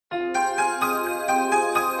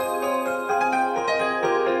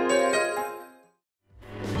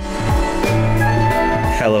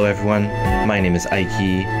everyone, my name is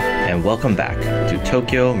Aiki, and welcome back to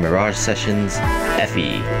Tokyo Mirage Sessions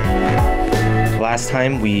FE. Last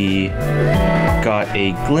time we got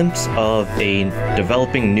a glimpse of a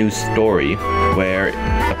developing news story where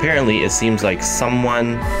apparently it seems like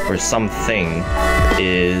someone or something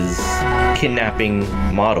is kidnapping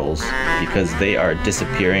models because they are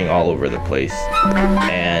disappearing all over the place.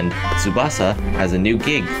 And Tsubasa has a new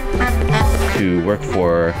gig to work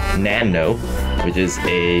for Nano, which is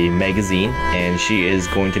a magazine, and she is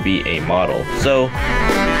going to be a model. So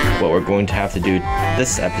what we're going to have to do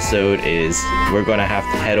this episode is we're going to have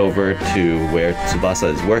to head over to where Tsubasa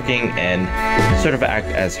is working and sort of act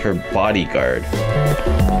as her bodyguard.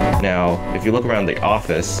 Now, if you look around the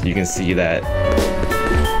office, you can see that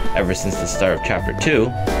ever since the start of Chapter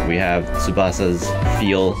 2, we have Tsubasa's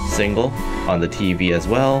Feel single on the TV as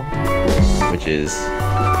well, which is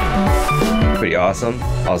pretty awesome.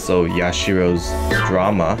 Also, Yashiro's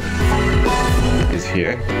drama is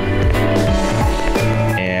here.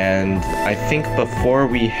 And I think before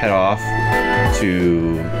we head off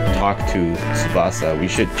to talk to Tsubasa, we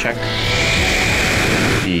should check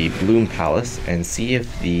the Bloom Palace and see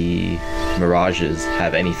if the Mirages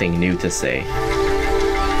have anything new to say.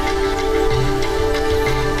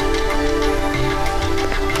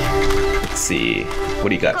 Let's see. What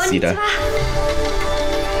do you got, Sita?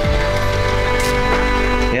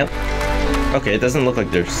 Yep. Okay, it doesn't look like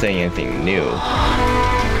they're saying anything new.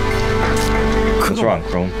 What's wrong,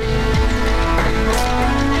 Chrome?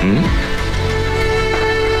 Hmm?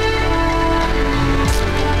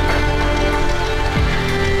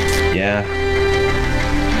 Yeah.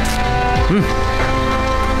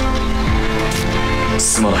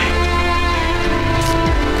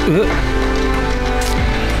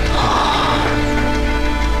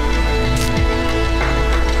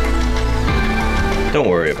 Don't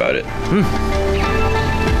worry about it.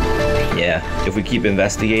 Yeah, if we keep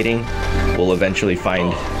investigating, we'll eventually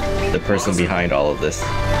find the person behind all of this.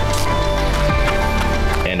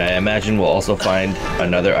 And I imagine we'll also find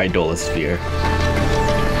another idolasphere.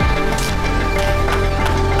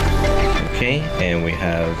 Okay, and we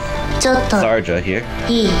have Tharja here.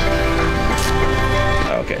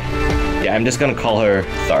 Okay. Yeah, I'm just gonna call her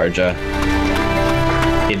Tharja.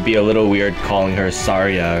 It'd be a little weird calling her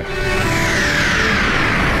Sarya,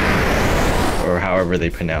 or however they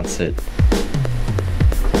pronounce it.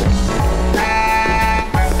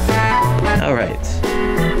 Alright.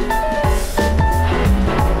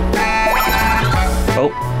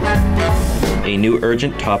 Oh. A new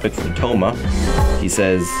urgent topic from Toma. He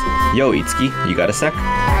says, "Yo, Itsuki, you got a sec?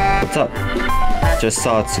 What's up? Just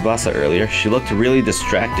saw Tsubasa earlier. She looked really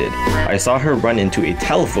distracted. I saw her run into a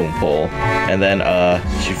telephone pole, and then,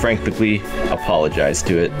 she frankly apologized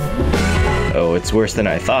to it. Oh, it's worse than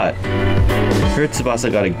I thought. Heard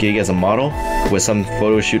Tsubasa got a gig as a model with some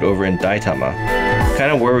photo shoot over in Daitama.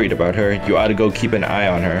 Kinda worried about her. You ought to go keep an eye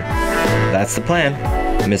on her." That's the plan.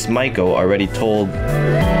 Miss Maiko already told...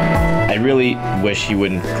 I really wish he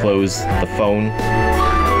wouldn't close the phone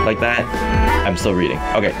like that. I'm still reading.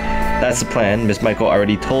 Okay, that's the plan. Miss Maiko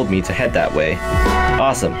already told me to head that way.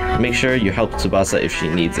 Awesome. Make sure you help Tsubasa if she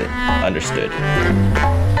needs it. Understood.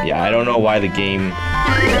 Yeah, I don't know why the game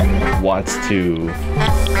wants to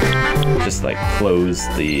just like close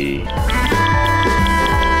the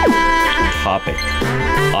topic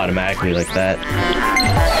automatically like that.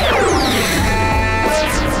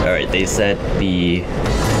 Alright, they said the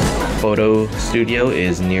photo studio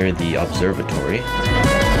is near the observatory.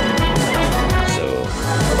 So...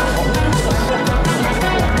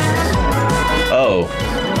 Oh,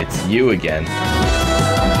 it's you again.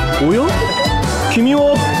 おや？君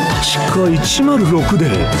は地下106で。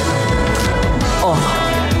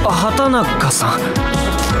畑中さん。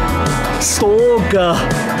そうか。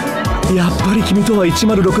やっぱり君とは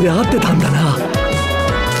106で会ってたんだな。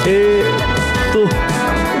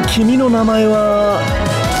君の名前は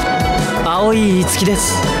青井樹で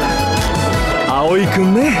す。青井く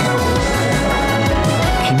んね。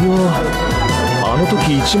君はあの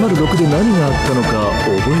時106で何があったのか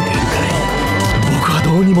覚えているかい？僕は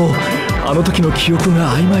どうにもあの時の記憶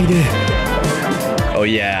が曖昧で。Oh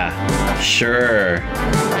yeah, sure.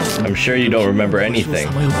 I'm sure you don't remember anything.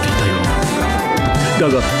 さまよっていたよ。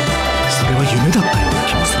だがそれは夢だったような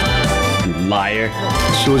気もする。 You liar.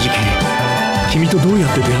 正直君とどうやっ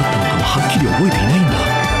て出会ったのかもはっきり覚えていないんだ。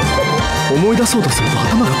思い出そうとすると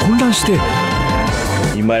頭が混乱して。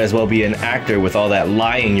 You might as well be an actor with all that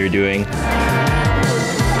lying you're doing.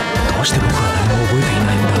 どうして僕は何も覚えてい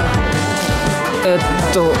ないんだ。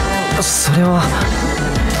それは。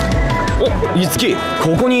お、いつき、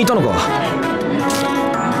ここにいたのか。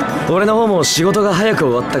俺の方も仕事が早く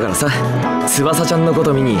終わったからさ、翼ちゃんのこ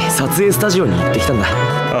と見に撮影スタジオに行ってきたんだ。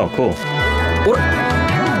Oh, cool. あれ、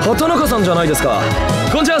畑中さんじゃないですか。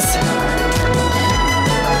こんちはっす。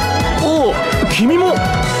おお、君も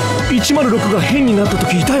106が変になった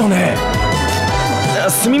時いたよね。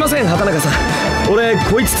すみません畑中さん、俺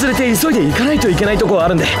こいつ連れて急いで行かないといけないとこあ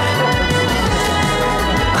るんで。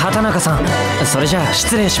畑中さん、それじゃあ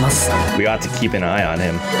失礼します。 We ought to keep an eye on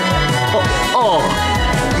him.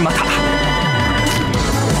 また。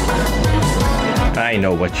 I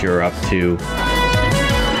know what you're up to.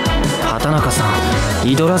 畑中さん、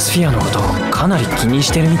イドラスフィアのことかなり気に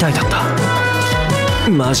してるみたいだった。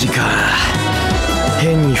マジか。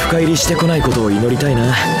変に深入りしてこないことを祈りたい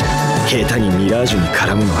な。下手にミラージュに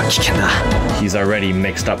絡むのは危険だ。 He's already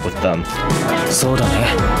mixed up with them. そうだね。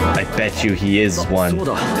 I bet you he is そう one.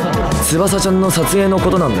 だ、翼ちゃんの撮影のこ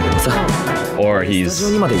となんだけどさ。 Or スタジオ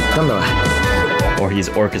he's にまで行ったんだわ。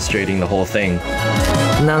 he's orchestrating the whole thing.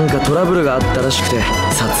 なんかトラブルがあったらしくて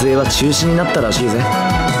撮影は中止になったらしいぜ。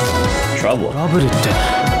 Trouble. トラブルって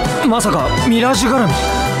まさかミラージュ絡み？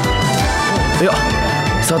いや、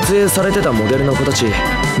撮影されてたモデルの子たち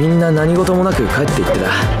みんな何事もなく帰っていって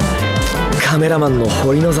た。カメラマンの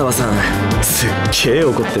堀野沢さんすっげえ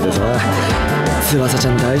怒っててさ、翼ち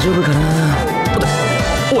ゃん大丈夫かな。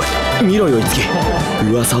おい見ろよいつき、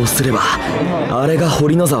噂をすればあれが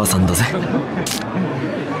堀野沢さんだぜ。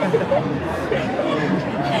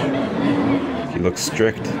 He looks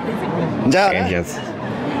strict. じゃあ And ね。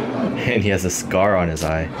 he has a scar on his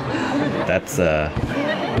eye. That's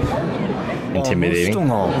intimidating. あ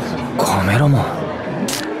の人がカメラマ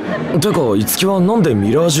ン。てかいつきはなんで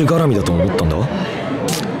ミラージュ絡みだと思ったんだ。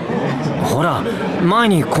ほら、前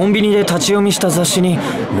にコンビニで立ち読みした雑誌に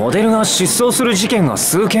モデルが失踪する事件が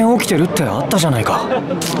数件起きてるってあったじゃないか。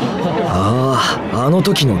ああ、あの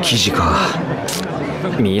時の記事か。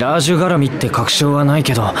ミラージュ絡みって確証はない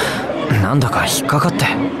けど、なんだか引っかかって。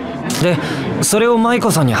で、それを舞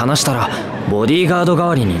子さんに話したらボディーガード代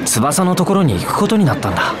わりに翼のところに行くことになった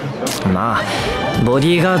んだ。まあボデ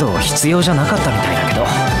ィーガード必要じゃなかったみたいだけど。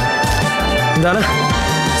だな。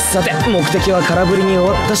さて目的は空振りに終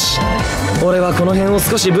わったし、俺はこの辺を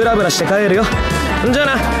少しブラブラして帰るよ。じゃあ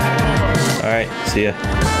な。 Alright, see ya.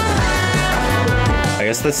 I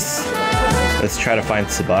guess let's try to find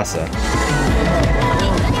Tsubasa.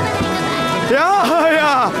 やあ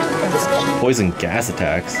やあ。 Poison gas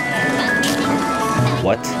attacks.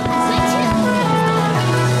 What?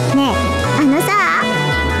 ねえ、あのさ、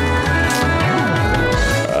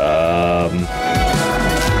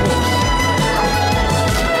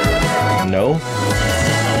No?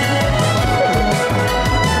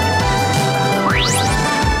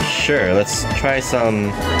 Sure, let's try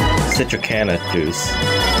some Citricana juice.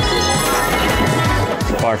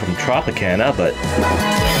 It's far from Tropicana, but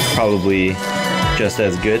probably just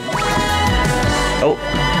as good. Oh!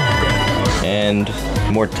 And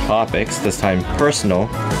more topics, this time personal,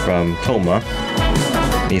 from Toma.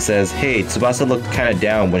 He says, hey, Tsubasa looked kinda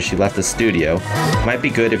down when she left the studio. Might be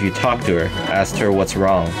good if you talk to her, asked her what's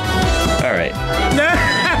wrong. Alright.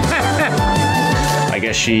 I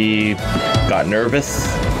guess she got nervous,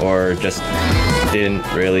 or just didn't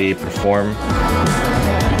really perform.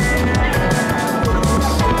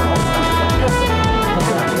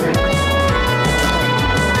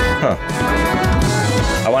 Huh.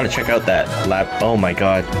 I want to check out that lab. Oh my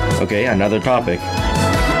god. Okay, another topic.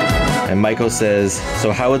 And Maiko says,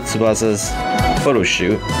 so how was Tsubasa's photo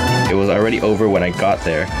shoot? It was already over when I got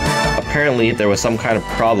there. Apparently there was some kind of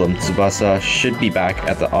problem. Tsubasa should be back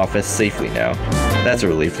at the office safely now. That's a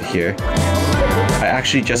relief to hear. I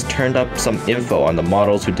actually just turned up some info on the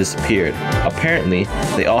models who disappeared. Apparently,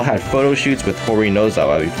 they all had photo shoots with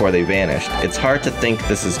Horinozawa before they vanished. It's hard to think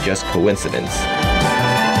this is just coincidence.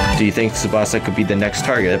 Do you think Tsubasa could be the next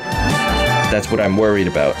target? That's what I'm worried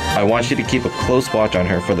about. I want you to keep a close watch on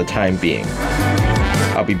her for the time being.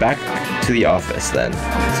 I'll be back to the office then.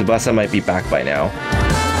 Tsubasa might be back by now.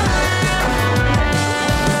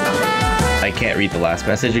 I can't read the last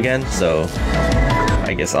message again, so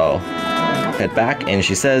I guess I'll head back. And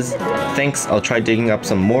she says, thanks, I'll try digging up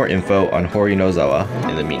some more info on Horinozawa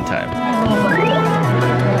in the meantime.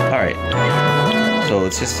 Alright, so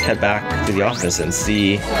let's just head back to the office and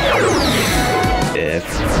see if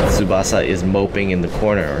Tsubasa is moping in the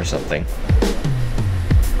corner or something.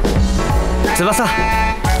 Tsubasa!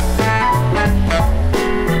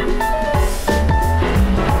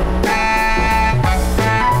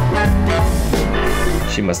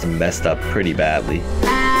 She must have messed up pretty badly.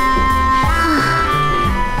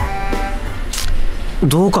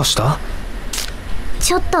 どうかした？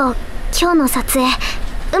ちょっと今日の撮影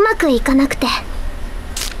うまくいかなくて。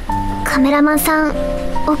カメラマンさん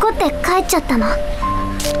怒って帰っちゃったの？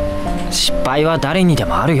失敗は誰にで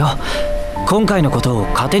もあるよ。今回のことを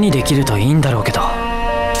糧にできるといいんだろうけど。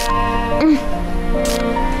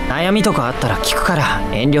悩みとかあったら聞くから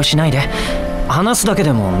遠慮しないで。話すだけ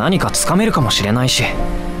でも何かつかめるかもしれないし。あ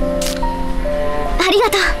りが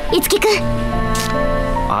とう、いつきくん。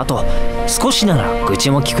あと少しなら愚痴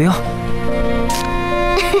も聞くよ。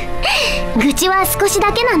愚痴は少し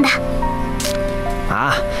だけなんだ。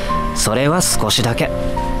ああ、それは少しだけ。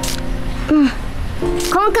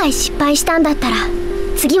今回失敗したんだったら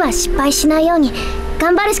次は失敗しないように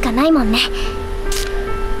頑張るしかないもんね。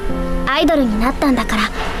アイドルになったんだから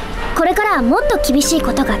これからはもっと厳しい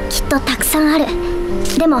ことがきっとたくさんある。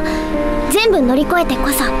でも全部乗り越えてこ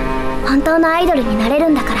そ本当のアイドルになれる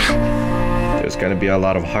んだから。 There's gonna be a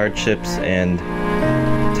lot of hardships and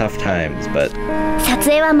tough times, but 撮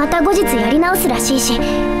影はまた後日やり直すらしいし、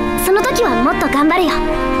その時はもっと頑張るよ。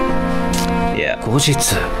 yeah, 後日。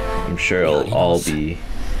 I'm sure it'll all be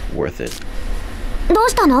worth it. どう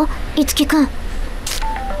したの、いつきくん。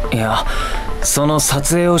いや、その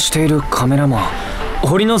撮影をしているカメラマン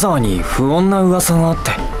堀野沢に不穏な噂があっ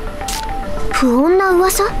て。不穏な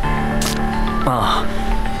噂？ああ、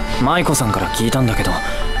舞子さんから聞いたんだけど、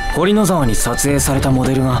堀野沢に撮影されたモ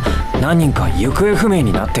デルが何人か行方不明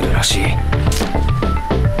になってるらしい。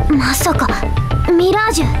まさかミラ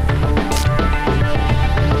ージュ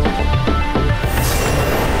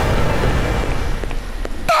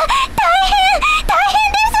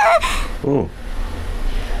？Ooh,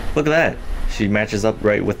 look at that. She matches up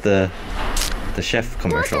right with the chef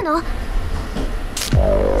どうした commercial. の？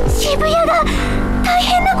渋谷が大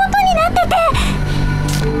変なことになって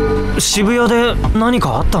て。渋谷で何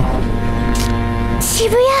かあったの？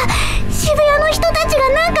渋谷の人たちが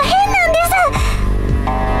なんか変なんです。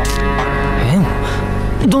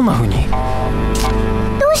変？どんな風に？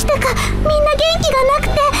どうしてかみんな元気がなく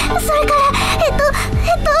て、それから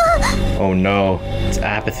Oh no, it's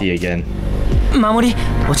apathy again. 守り、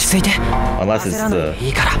落ち着いて。 Unless it's 焦らないでい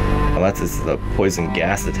いから。 unless it's the poison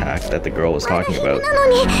gas attack that the girl was まだ talking 昼 about. なの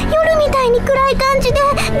に夜みたいに暗い感じで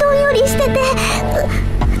どんよりしてて、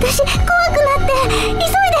私怖くなって急いで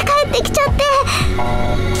帰ってきちゃって。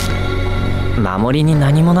守りに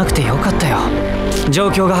何もなくてよかったよ。状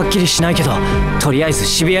況がはっきりしないけど、とりあえず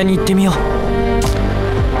渋谷に行ってみよう。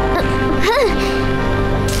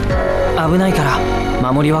危ないから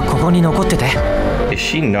守りはここに残ってて。 Is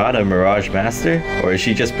she not a Mirage Master? Or is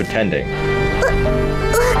she just pretending? わ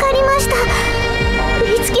かりました。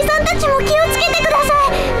いつきさんたちも気をつけてくださ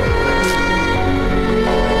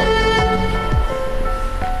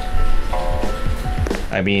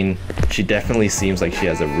い。 I mean, she definitely seems like she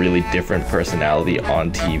has a really different personality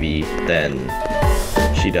on TV than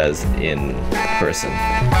she does in person.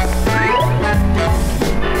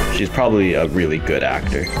 She's probably a really good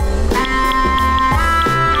actor.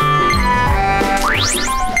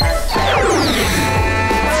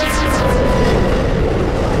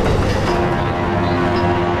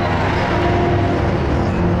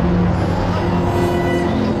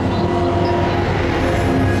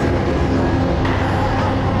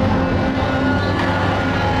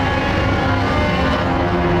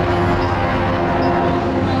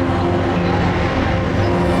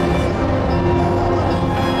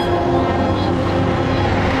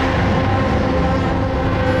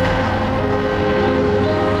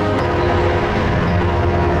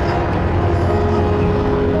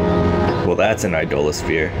 That's an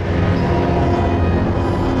idolasphere.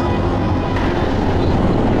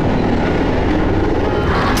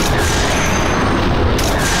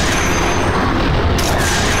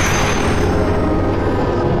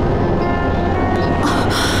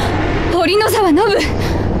 Horinozawa Nobu!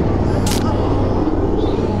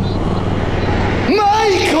 マイ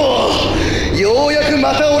コ！ようやく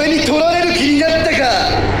また俺に取られる気になったか。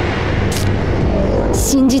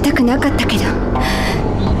信じたくなかったけど、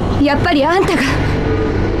やっぱりあんたが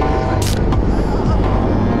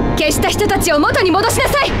消した人たちを元に戻しな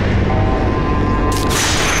さい。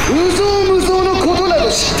無造無造のことなど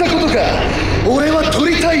知ったことか。俺は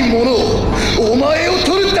取りたいものをお前を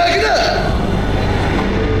取るだけだ。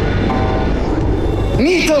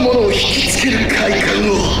見たものを引きつける快感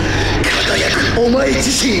を、輝くお前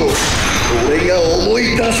自身を俺が思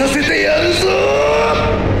い出させてやるぞ。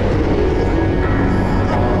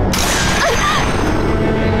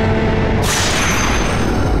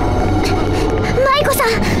舞子さん。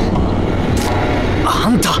あ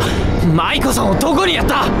んた、舞子さんをどこにやっ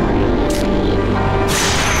た？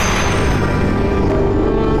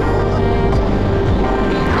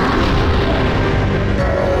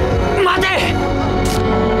待て！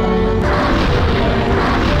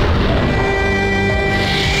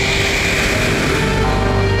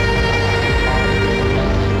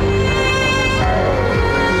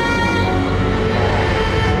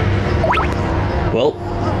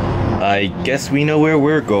 I guess we know where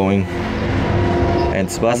we're going. And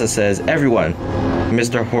Tsubasa says, everyone,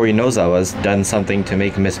 Mr. Horinozawa's done something to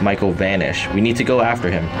make Miss Michael vanish. We need to go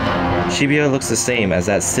after him. Shibuya looks the same as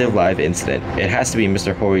that Civ Live incident. It has to be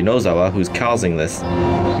Mr. Horinozawa who's causing this.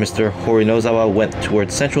 Mr. Horinozawa went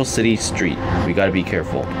towards Central City Street. We gotta be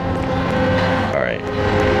careful. Alright.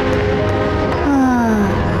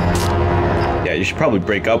 Yeah, you should probably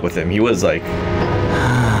break up with him. He was like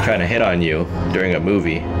trying to hit on you during a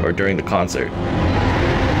movie or during the concert.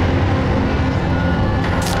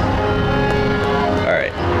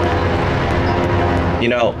 Alright. You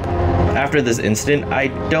know, after this incident, I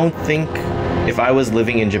don't think, if I was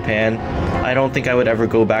living in Japan, I don't think I would ever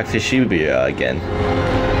go back to Shibuya again.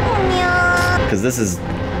 Because this is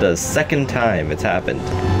the second time it's happened.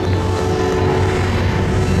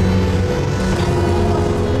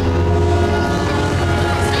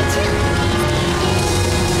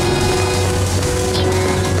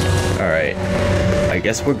 Alright, I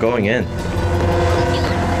guess we're going in.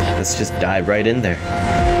 Let's just dive right in there.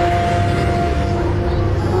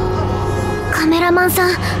 カメラマンさ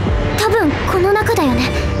ん、多分この中だよね。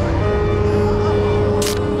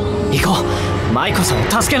行こう。マイコさん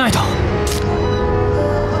を助けないと。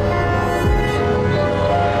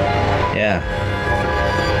Yeah,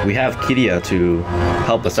 we have Kiriya to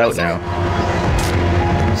help us out now,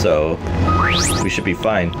 so we should be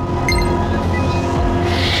fine. "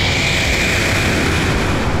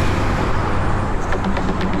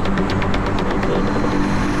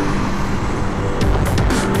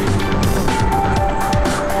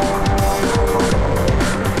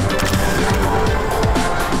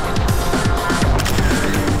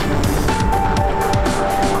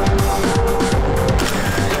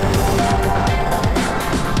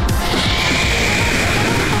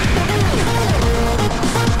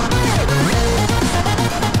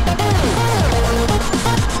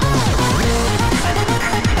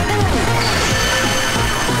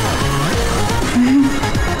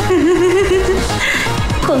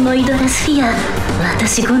このイドラスフィア、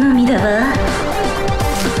私好みだわ。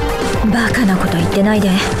バカなこと言ってないで、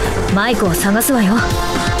マイクを探すわよ。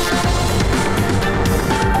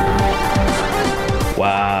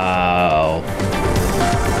Wow.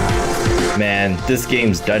 Man, this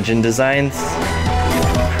game's dungeon designs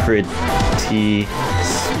pretty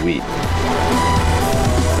sweet.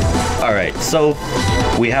 Alright, so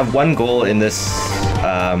we have one goal in this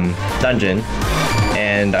dungeon,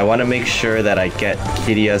 and I want to make sure that I get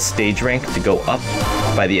Kiriya's stage rank to go up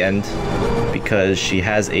by the end, because she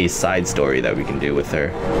has a side story that we can do with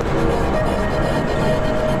her.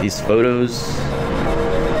 These photos...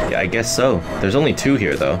 Yeah, I guess so. There's only 2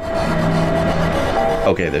 here, though.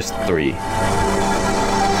 Okay, there's 3.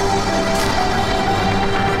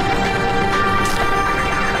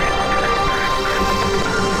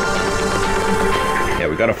 Yeah,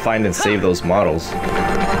 we gotta find and save those models.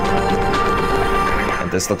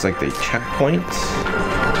 And this looks like the checkpoint.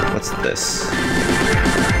 What's this?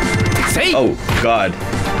 Oh, God.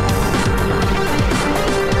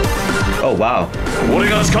 Oh, wow.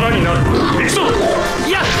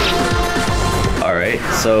 Alright,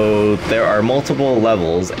 so there are multiple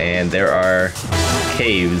levels and there are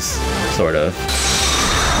caves, sort of,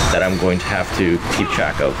 that I'm going to have to keep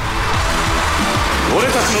track of.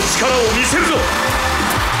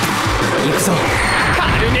 行くぞ。カ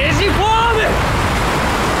ルネージフォーム。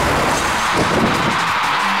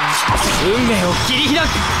運命を切り開く。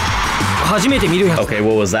初めて見るやつ。 Okay,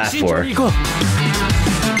 what was that for?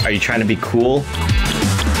 Are you trying to be cool?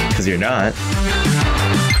 Because you're not.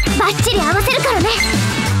 バッチリ合わせるからね。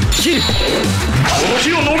切る。この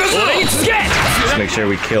日を逃すな。俺に続け。 Let's make sure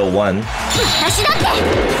we kill one. 私だって。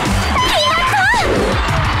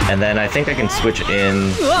And then I think I can switch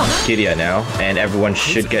in Kiriya now, and everyone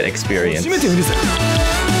should get experience.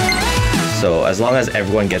 So as long as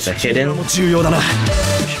everyone gets a hit in, we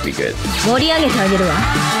should be good. 盛り上げてあげるわ。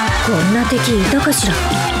こんな敵いたかしら。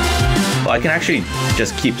 Well, I can actually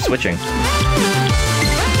just keep switching.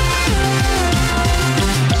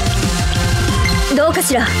 どうか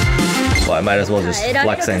しら。 Well, I might as well just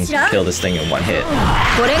flex and kill this thing in one hit.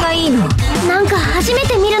 これがいいの。なんか初め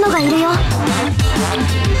て見るのがいるよ。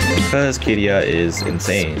 Because Kiriya is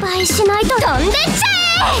insane. 失敗しないと飛んでっちゃ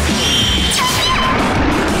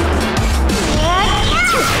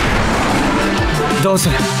え。どうす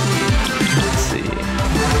る？ Let's see.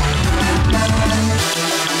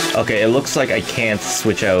 Okay, it looks like I can't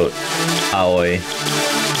switch out Aoi.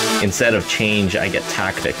 Instead of change, I get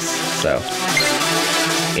tactics. So,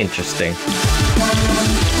 interesting.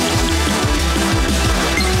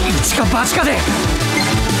 一か八かで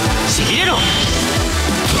ちぎれろ。こ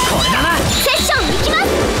れだな。セッション行きま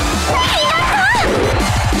す。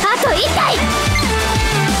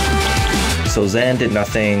So Zan did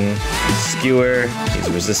nothing. Skewer, he's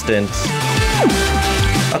resistant.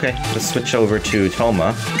 Okay, let's switch over to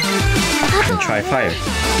Toma and try fire.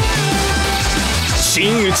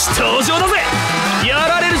 真打ち登場だぜ。や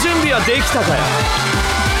られる準備はできたかよ。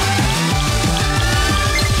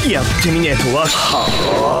やってみねえとわか。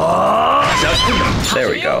There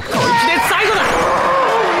we go. こいつで最後だ。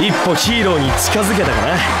一歩ヒーローに近づけたか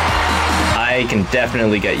な。I can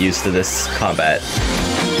definitely get used to this combat.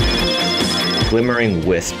 Glimmering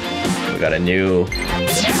Wisp. We got a new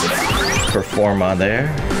performer there.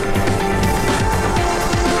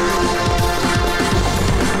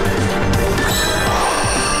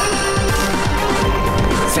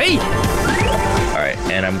 Say! Alright,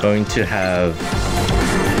 and I'm going to have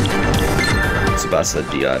Tsubasa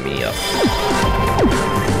deal me up.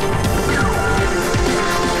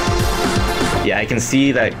 Yeah, I can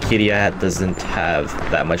see that Kiria doesn't have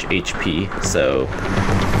that much HP, so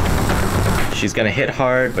she's gonna hit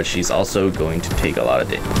hard, but she's also going to take a lot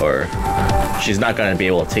of or she's not gonna be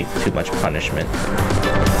able to take too much punishment.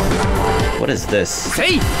 What is this?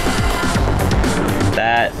 Hey!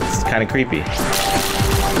 That's kind of creepy.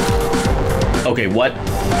 Okay, what?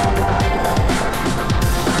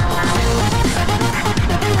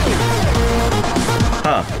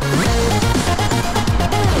 Huh.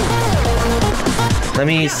 Let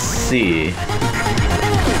me see.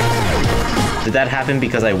 Did that happen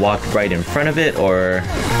because I walked right in front of it, or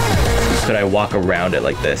could I walk around it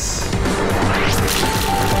like this?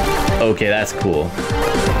 Okay, that's cool.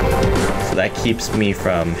 So that keeps me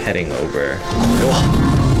from heading over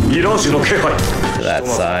to that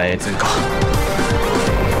side.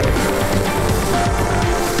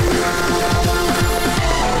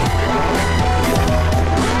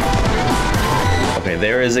 Okay,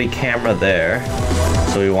 there is a camera there,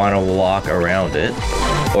 so we want to walk around it.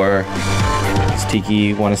 Or does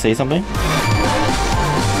Tiki want to say something?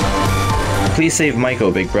 Please save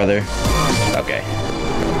Maiko, big brother. Okay.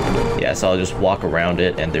 Yeah, so I'll just walk around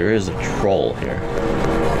it, and there is a troll here.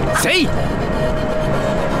 Say!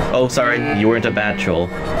 Oh, sorry, you weren't a bad troll.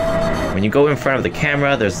 When you go in front of the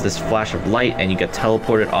camera, there's this flash of light and you get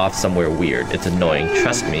teleported off somewhere weird. It's annoying,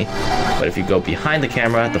 trust me. But if you go behind the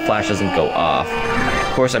camera, the flash doesn't go off.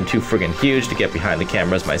 Of course, I'm too friggin' huge to get behind the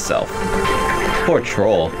cameras myself. Poor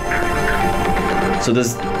troll. So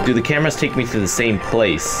do the cameras take me to the same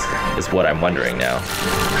place, is what I'm wondering now.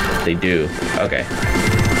 They do. Okay.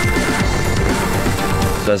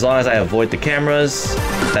 So as long as I avoid the cameras,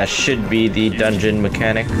 that should be the dungeon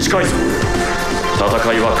mechanic.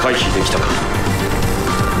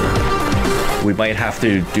 We might have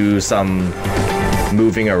to do some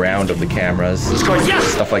moving around of the cameras,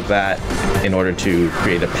 stuff like that, in order to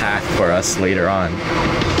create a path for us later on.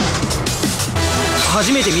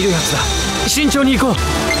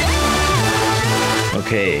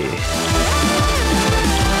 Okay.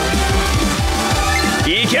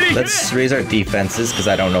 Let's raise our defenses, because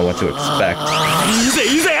I don't know what to expect.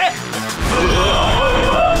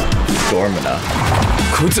 Dormina.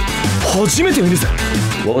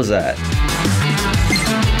 What was that?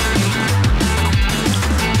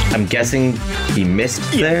 I'm guessing he missed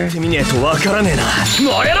there?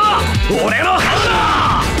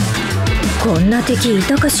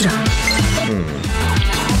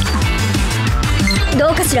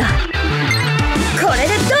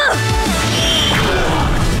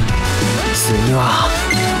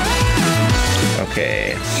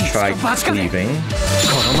 Okay, let's try cleaving.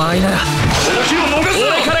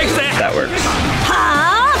 That works.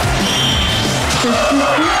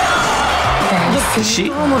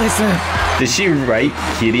 Did she write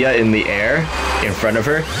Kiria in the air in front of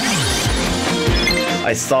her?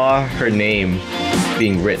 I saw her name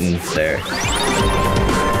being written there.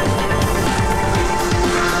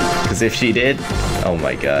 Because if she did, oh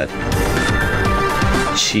my god.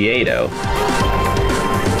 Chiedo.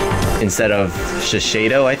 Instead of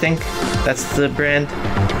Shiseido, I think that's the brand.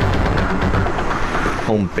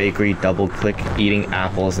 Home bakery, double click, eating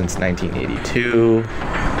apples since 1982.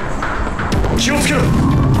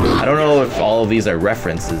 I don't know if all of these are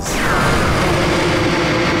references.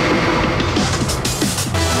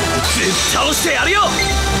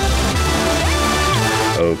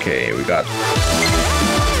 Okay, we got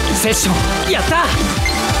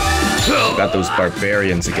those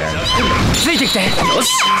barbarians again.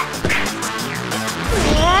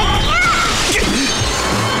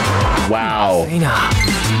 Wow.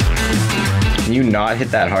 Can you not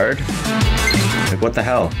hit that hard? Like, what the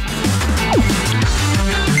hell?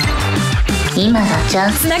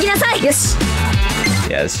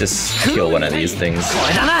 Yeah, let's just kill one of these things.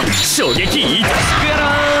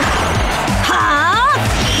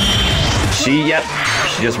 Yep,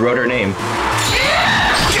 she just wrote her name.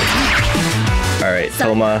 Alright,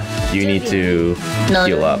 Toma, you need to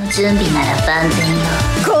heal up.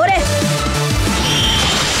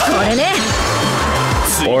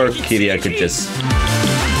 Or Kiria could just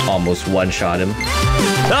almost one-shot him.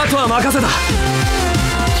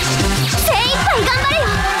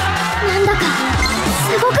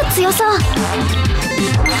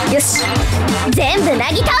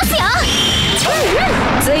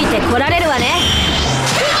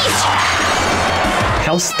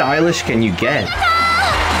 How stylish can you get?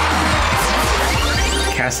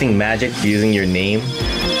 Casting magic using your name?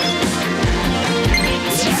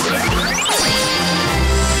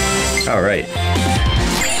 Alright.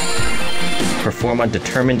 Perform a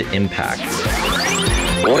determined impact.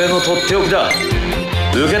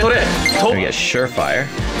 We get surefire.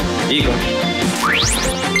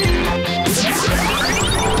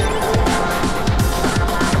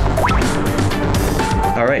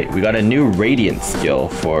 Alright, we got a new radiant skill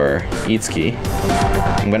for Itsuki.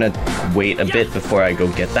 I'm gonna wait a bit before I go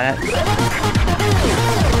get that.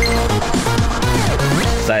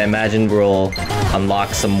 Because I imagine we'll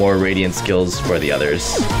unlock some more radiant skills for the others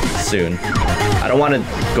soon. I don't want to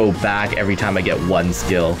go back every time I get one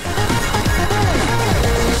skill.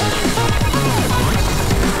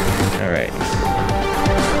 Alright.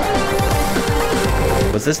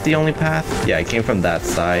 Was this the only path? Yeah, I came from that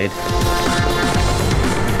side.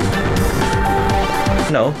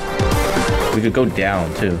 No. We could go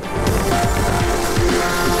down too.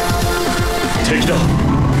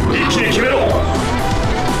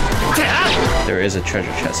 There is a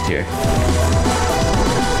treasure chest here.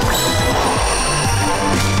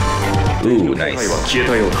 Ooh, nice.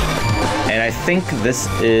 And I think this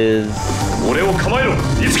is...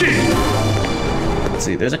 Let's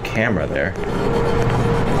see, there's a camera there.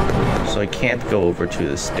 So I can't go over to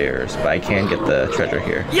the stairs, but I can get the treasure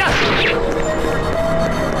here.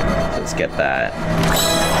 So let's get that.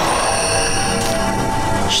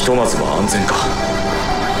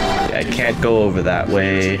 Yeah, I can't go over that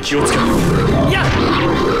way.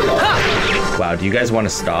 Wow, do you guys want to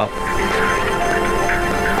stop?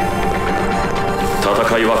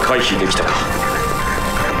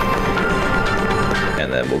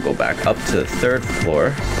 And then we'll go back up to the third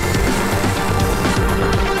floor.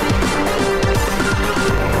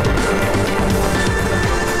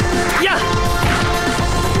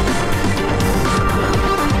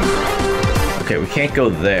 Okay, we can't go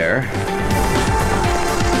there.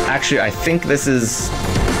 Actually, I think this is...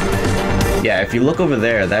 Yeah, if you look over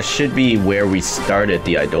there, that should be where we started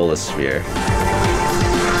the idolasphere.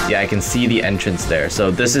 Yeah, I can see the entrance there.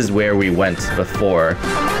 So this is where we went before.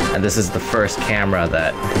 And this is the first camera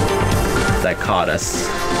that caught us.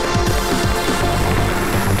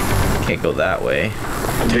 Can't go that way.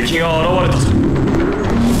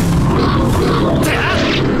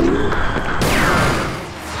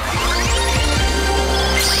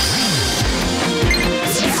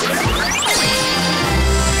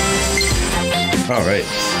 All right.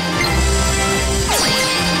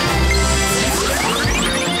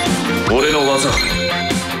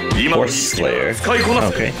 Horse Slayer.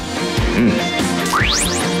 Okay.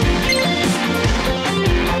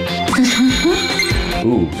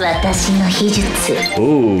 Ooh.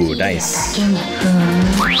 Ooh, nice.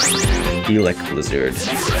 Elec Blizzard.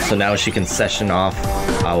 So now she can session off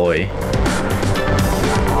Aoi.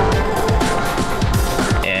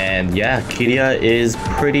 And yeah, Kiria is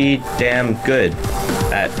pretty damn good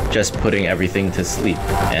at just putting everything to sleep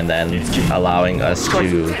and then allowing us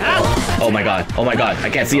to... Oh my god, I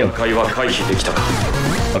can't see him.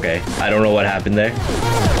 Okay, I don't know what happened there.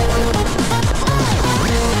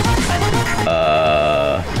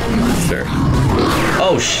 Sure.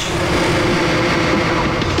 Oh,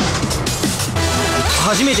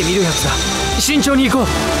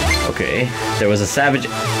 okay, there was a savage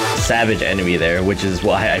enemy there, which is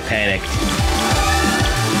why I panicked.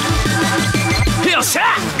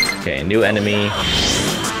 Okay, new enemy.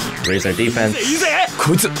 Raise our defense.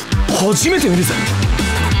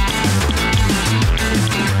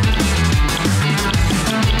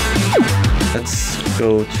 Let's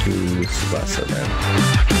go to Tsubasa then.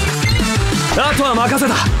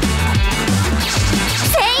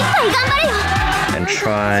 And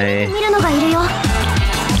try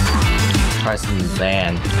some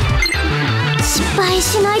Zan.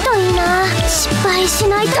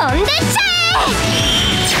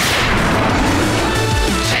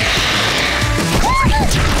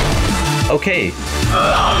 Okay.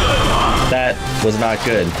 That was not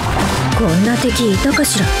good.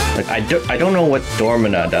 Like I don't know what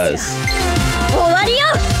Dormina does.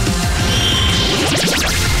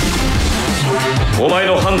 お前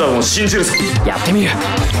の判断を信じるぞ。やってみる。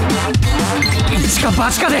一か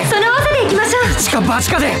八かで。その技でいきましょう。一か八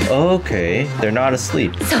かで。 Okay, they're not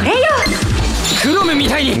asleep. それよ。クロムみ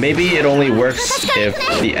たいに。 Maybe it only works if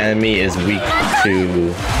the enemy is weak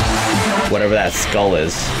to whatever that skull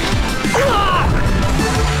is.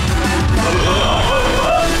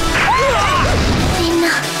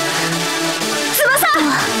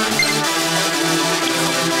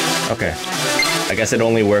 Okay. I guess it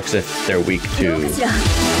only works if they're weak to...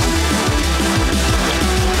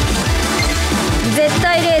 絶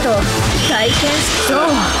対レード体験しそう。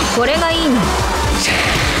これがいいの。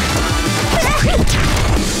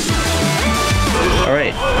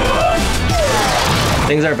Alright.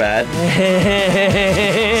 Things are bad.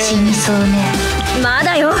 死にそうね。ま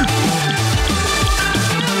だよ。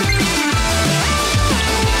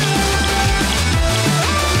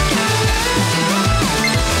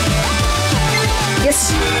よ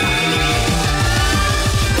し。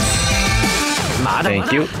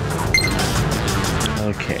Thank you.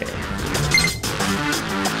 Okay.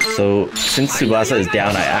 So, since Tsubasa is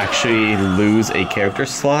down, I actually lose a character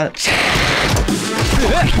slot.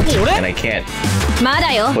 And I can't ま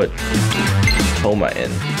だよ。 put Toma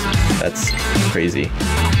in. That's crazy.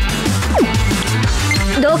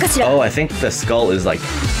 どうかしら。 Oh, I think the skull is like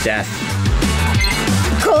death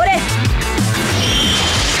これ。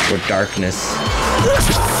 or darkness.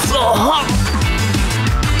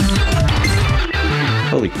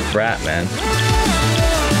 Holy crap, man.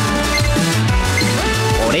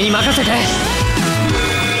 俺に任せて。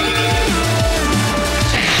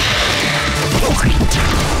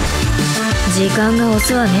時間が押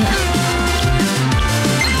すわね。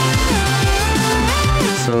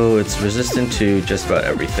 So it's resistant to just about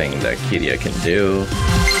everything that Kiria can do.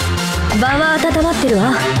 場は温まってる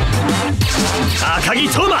わ。赤木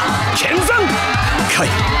トーマ剣山カイ、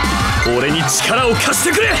俺に力を貸し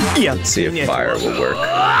てくれ。やっ Let's see if fire will work.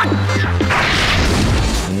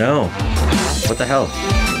 No. What the hell?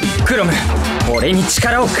 クロム、俺に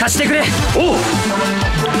力を貸してくれ。おう。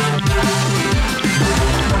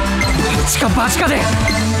一か八かで。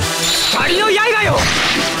光の刃よ。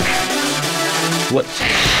 What?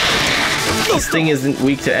 This thing isn't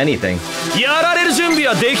weak to anything. やられる準備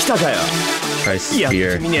はできたかよ。 Try やって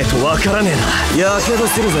spear. みねえとわからねえな。やけど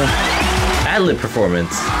するぜ。 Adlib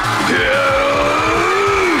performance.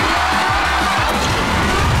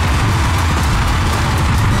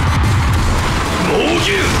 猛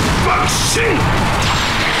牛爆心。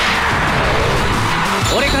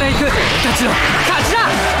俺から行く。俺たちの勝ちだ。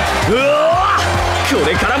うわー、こ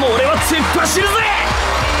れからも俺は突っ走るぜ。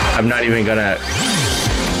 I'm not even gonna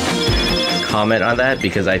comment on that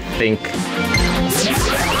because I think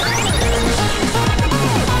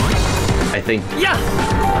Yeah.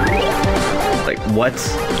 Like what?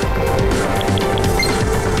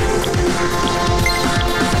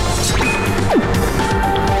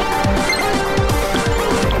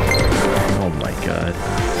 Oh my god.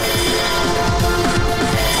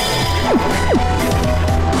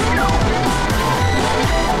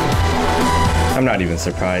 I'm not even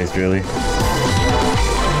surprised, really.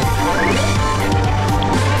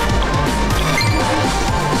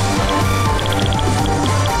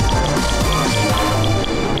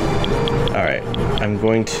 Alright, I'm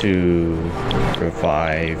going to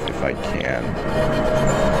revive if I can.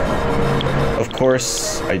 Of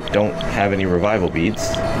course, I don't have any revival beads.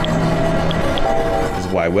 Because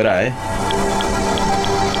why would I?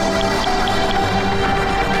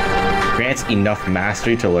 Grants enough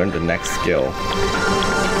mastery to learn the next skill.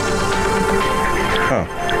 Huh.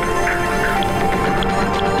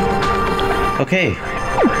 Okay.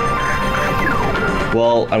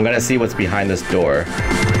 Well, I'm gonna see what's behind this door.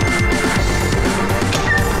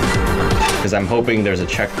 Because I'm hoping there's a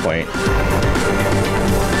checkpoint.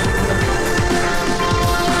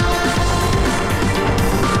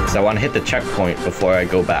 Because I want to hit the checkpoint before I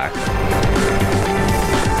go back.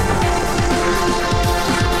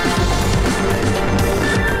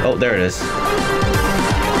 Oh, there it is.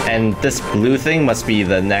 And this blue thing must be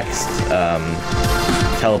the next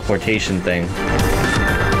teleportation thing.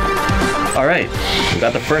 Alright, we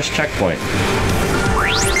got the first checkpoint.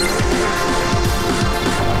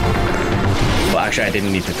 Well, actually, I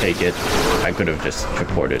didn't need to take it. I could have just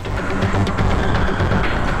teleported.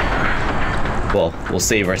 Well, we'll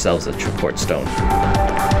save ourselves a triport stone.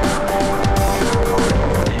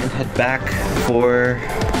 And head back for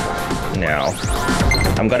now.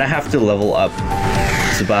 I'm gonna have to level up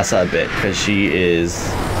Tsubasa a bit because she is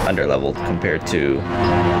underleveled compared to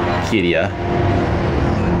Kiria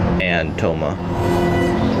and Toma,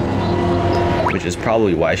 which is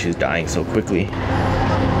probably why she's dying so quickly.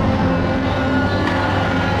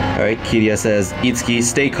 Alright, Kiria says, Itsuki,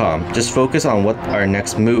 stay calm. Just focus on what our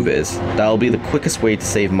next move is. That'll be the quickest way to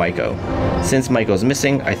save Maiko. Since Maiko's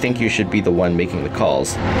missing, I think you should be the one making the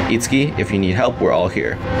calls. Itsuki, if you need help, we're all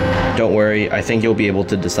here. Don't worry, I think you'll be able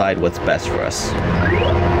to decide what's best for us.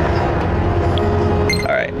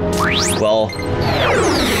 Alright, well,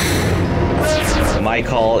 my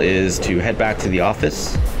call is to head back to the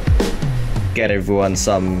office, get everyone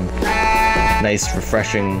some nice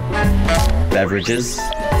refreshing beverages,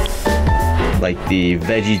 like the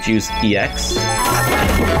Veggie Juice EX.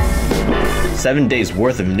 7 days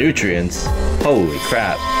worth of nutrients. Holy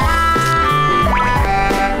crap.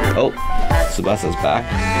 Oh, Tsubasa's back.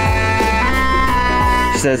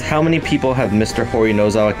 She says, how many people have Mr.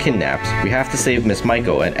 Horinozawa kidnapped? We have to save Miss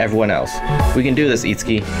Maiko and everyone else. We can do this,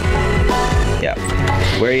 Itsuki. Yeah.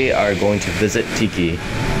 We are going to visit Tiki.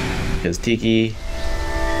 Because Tiki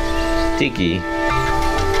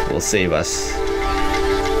will save us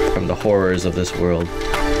from the horrors of this world.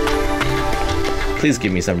 Please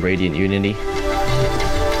give me some radiant unity.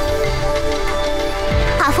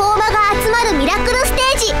 パフォーマが集まるミラクルステ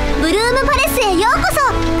ージブルームパレスへようこそ。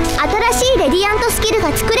新しいレディアントスキル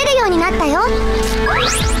が作れるようになったよ。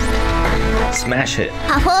 Smash it.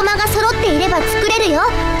 パフォーマが揃っていれば作れるよ。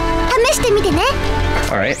試してみてね。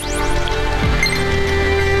 Alright.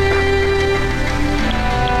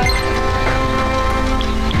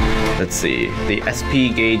 Let's see. The SP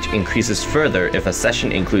gauge increases further if a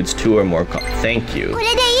session includes 2 or more calls. Thank you. これ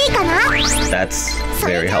でいいかな？ That's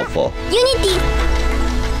very helpful. ユニティ。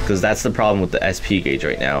 Because that's the problem with the SP gauge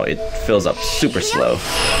right now. It fills up super slow.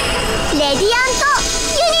 レディアント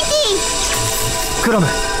ユニティ。クラム。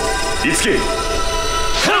リツキ。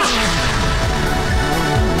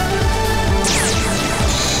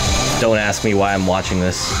 Don't ask me why I'm watching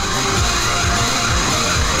this.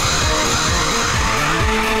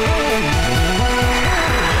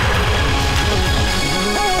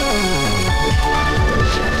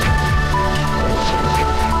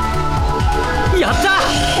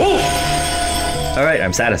 Alright,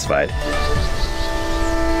 I'm satisfied.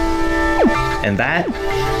 And that?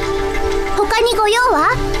 他にご用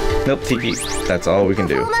は？ Nope, Tiki. That's all we can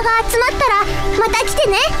パフォ do. ーマが集まったらまた来て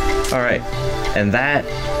ね。 Alright. And that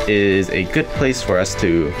is a good place for us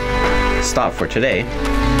to stop for today.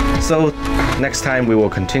 So, next time we will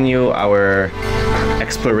continue our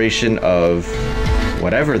exploration of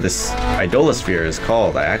whatever this idolasphere is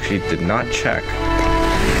called. I actually did not check.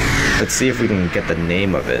 Let's see if we can get the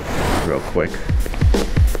name of it real quick.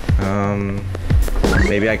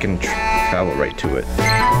 Maybe I can travel right to it.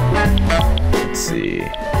 Let's see.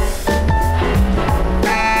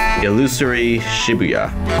 Illusory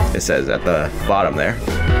Shibuya, it says at the bottom there.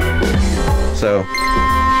 So,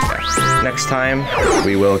 yeah. Next time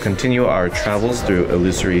we will continue our travels through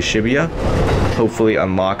Illusory Shibuya, hopefully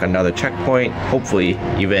unlock another checkpoint, hopefully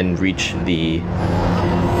even reach the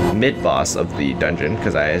mid-boss of the dungeon,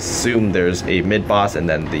 because I assume there's a mid-boss and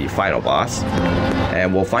then the final boss.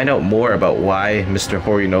 And we'll find out more about why Mr.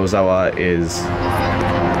 Horinozawa is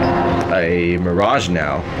a mirage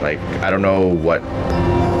now. Like, I don't know what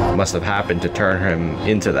must have happened to turn him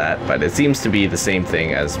into that, but it seems to be the same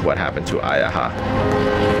thing as what happened to Ayaha.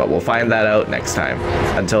 But we'll find that out next time.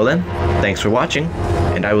 Until then, thanks for watching,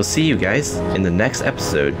 and I will see you guys in the next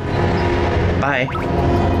episode. Bye!